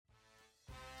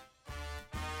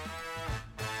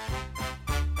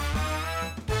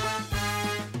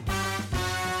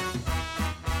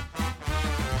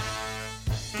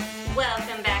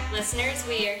listeners,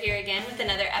 we are here again with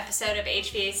another episode of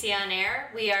HVAC on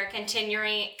Air. We are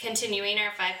continuing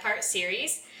our 5-part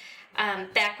series.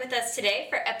 Back with us today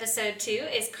for episode 2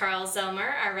 is Carl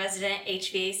Zellmer, our resident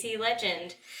HVAC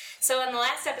legend. So on the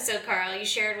last episode, Carl, you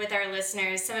shared with our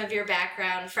listeners some of your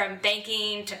background from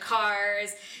banking to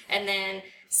cars, and then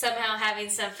somehow having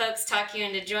some folks talk you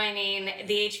into joining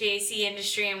the HVAC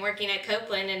industry and working at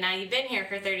Copeland, and now you've been here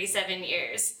for 37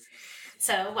 years.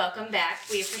 So, welcome back.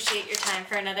 We appreciate your time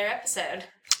for another episode.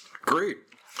 Great.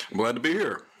 I'm glad to be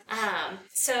here. I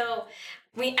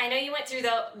know you went through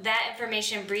that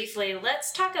information briefly.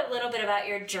 Let's talk a little bit about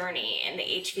your journey in the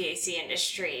HVAC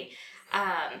industry.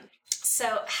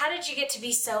 So, how did you get to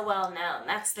be so well known?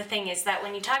 That's the thing, is that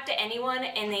when you talk to anyone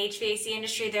in the HVAC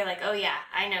industry, they're like, oh yeah,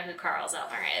 I know who Carl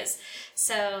Zellmer is.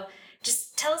 So,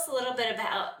 just tell us a little bit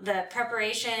about the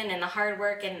preparation and the hard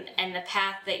work and the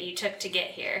path that you took to get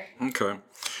here. Okay.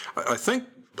 I think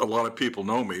a lot of people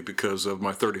know me because of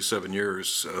my 37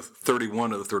 years.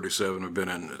 31 of the 37 have been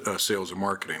in sales and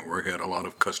marketing, where I had a lot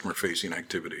of customer-facing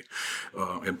activity.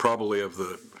 And probably of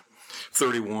the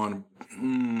 31,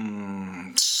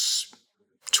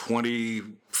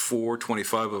 24,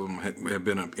 25 of them have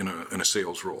been in a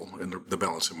sales role, in the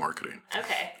balance in marketing.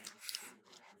 Okay.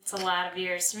 It's a lot of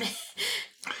years.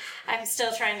 I'm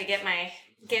still trying to get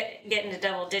into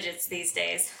double digits these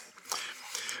days.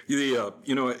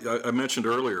 I mentioned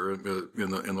earlier in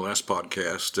the last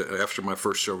podcast, after my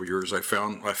first several years, I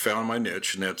found my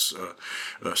niche, and that's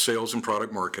sales and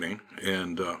product marketing,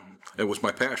 and it was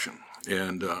my passion.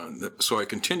 And so I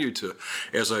continued to,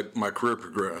 as my career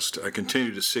progressed, I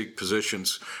continued to seek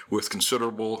positions with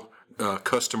considerable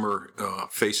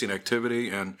customer-facing activity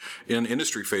and in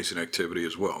industry-facing activity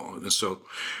as well. And so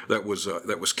that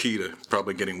was key to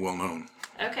probably getting well known.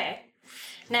 Okay.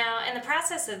 Now, in the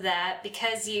process of that,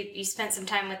 because you spent some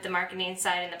time with the marketing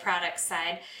side and the product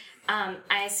side,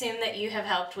 I assume that you have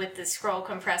helped with the scroll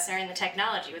compressor and the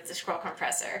technology with the scroll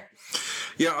compressor.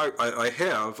 Yeah, I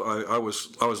have. I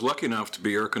was lucky enough to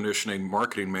be air conditioning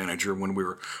marketing manager when we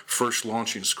were first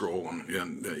launching Scroll,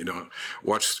 and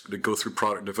watched it go through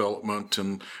product development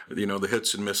and the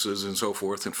hits and misses and so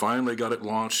forth, and finally got it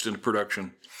launched into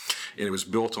production. And it was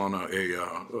built on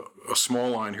a small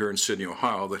line here in Sydney,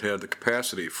 Ohio, that had the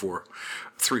capacity for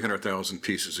 300,000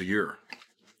 pieces a year,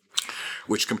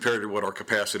 which compared to what our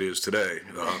capacity is today,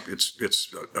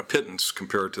 it's a pittance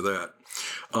compared to that.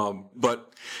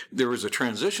 But there was a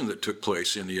transition that took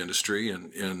place in the industry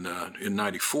in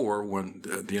 '94 when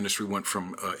the industry went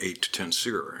from 8 to 10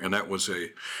 SEER, and that was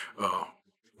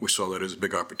we saw that as a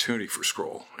big opportunity for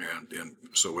Scroll, and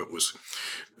so it was.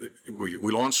 We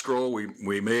launched Scroll.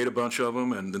 We made a bunch of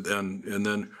them, and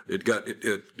then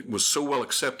it was so well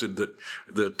accepted that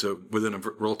within a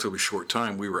relatively short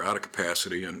time we were out of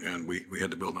capacity, and we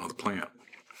had to build another plant.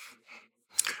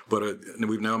 But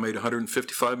we've now made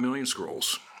 155 million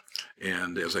Scrolls.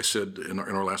 And as I said in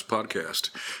our last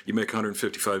podcast, you make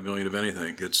 155 million of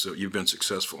anything, you've been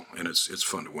successful, and it's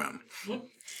fun to win. Mm-hmm.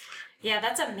 Yeah,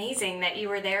 that's amazing that you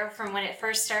were there from when it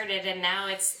first started, and now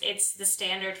it's the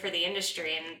standard for the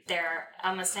industry, and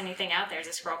almost anything out there is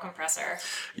a scroll compressor.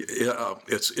 Yeah,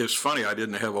 it's funny. I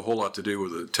didn't have a whole lot to do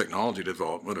with the technology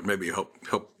development. It maybe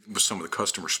helped with some of the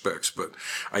customer specs, but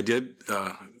I did.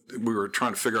 We were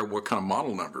trying to figure out what kind of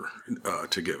model number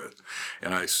to give it,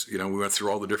 and we went through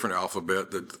all the different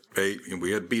alphabet and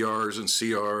we had BRs and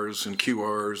CRs and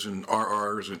QRs and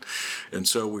RRs, and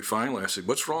so I said,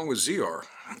 what's wrong with ZR?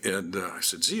 And I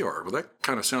said, ZR? Well, that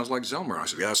kind of sounds like Zellmer. I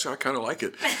said, yeah, so I kind of like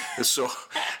it. And so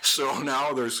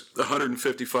now there's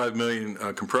 155 million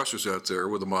compressors out there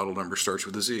where the model number starts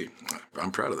with a Z.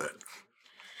 I'm proud of that.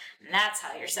 And that's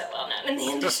how you're so well known in the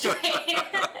industry.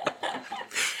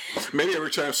 Maybe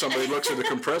every time somebody looks at the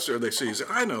compressor, they see,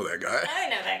 I know that guy. I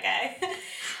know that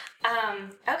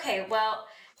guy. Okay, well,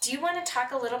 do you want to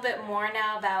talk a little bit more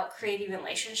now about creating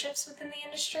relationships within the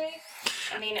industry?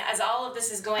 I mean, as all of this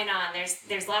is going on,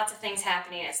 there's lots of things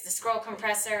happening. It's the scroll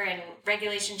compressor and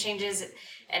regulation changes,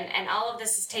 and all of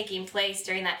this is taking place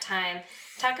during that time.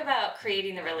 Talk about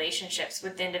creating the relationships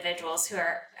with individuals who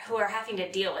are having to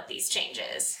deal with these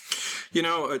changes.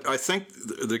 I think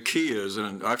the key is,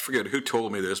 and I forget who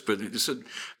told me this, but it said,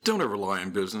 don't ever lie in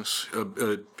business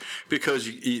because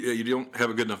you don't have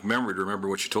a good enough memory to remember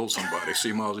what you told somebody, so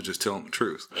you might as well just tell them the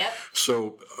truth. Yep.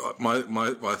 So my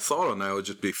thought on that would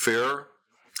just be fair,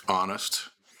 honest,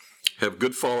 have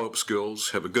good follow-up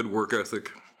skills, have a good work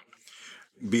ethic,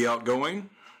 be outgoing,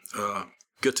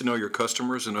 get to know your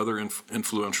customers and other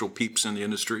influential peeps in the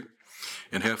industry,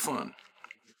 and have fun.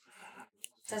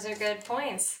 Those are good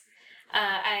points.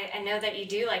 I know that you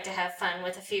do like to have fun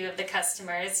with a few of the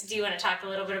customers. Do you want to talk a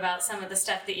little bit about some of the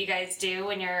stuff that you guys do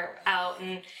when you're out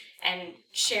and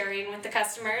sharing with the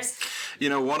customers?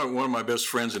 One of my best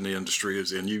friends in the industry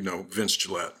is, and Vince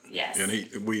Gillette. Yes.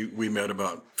 And we met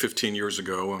about 15 years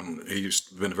ago, and he's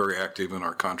been very active in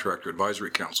our contractor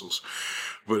advisory councils.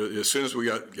 But as soon as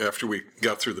after we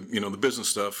got through the business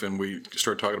stuff, and we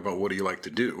started talking about what do you like to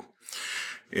do,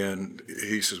 and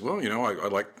he says, well, I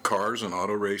like cars and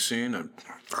auto racing, and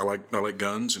I like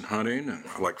guns and hunting, and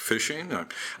I like fishing.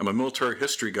 I'm a military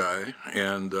history guy,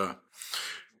 and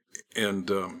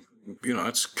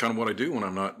that's kind of what I do when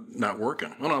I'm not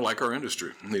working. Well, I like our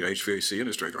industry, the HVAC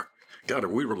industry. God, are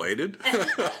we related?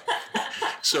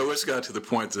 So it's got to the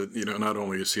point that, not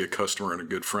only is he a customer and a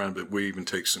good friend, but we even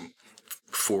take some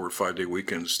 4 or 5 day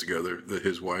weekends together, that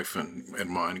his wife and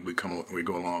mine, we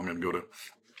go along and go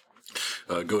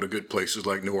to good places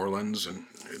like New Orleans, and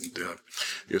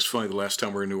it was funny. The last time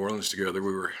we were in New Orleans together,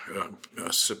 we were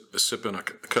sipping a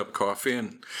cup of coffee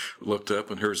and looked up,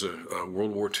 and here's a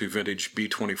World War II vintage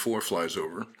B-24 flies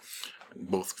over.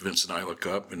 Both Vince and I look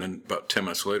up, and then about 10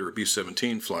 minutes later, a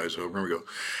B-17 flies over, and we go,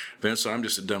 Vince, I'm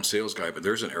just a dumb sales guy, but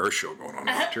there's an air show going on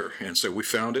out here. And so we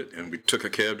found it, and we took a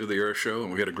cab to the air show,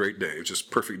 and we had a great day. It was just a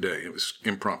perfect day. It was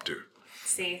impromptu.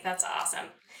 See, that's awesome.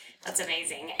 That's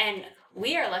amazing. And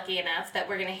we are lucky enough that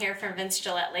we're going to hear from Vince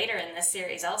Gillette later in this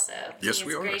series also. Yes,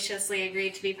 we are. He's graciously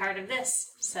agreed to be part of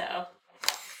this. So,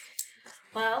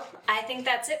 well, I think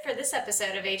that's it for this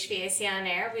episode of HVAC On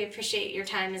Air. We appreciate your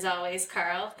time as always,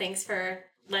 Carl. Thanks for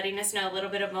letting us know a little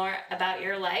bit more about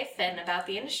your life and about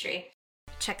the industry.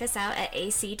 Check us out at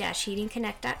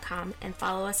ac-heatingconnect.com and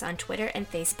follow us on Twitter and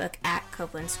Facebook at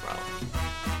Copeland Scroll.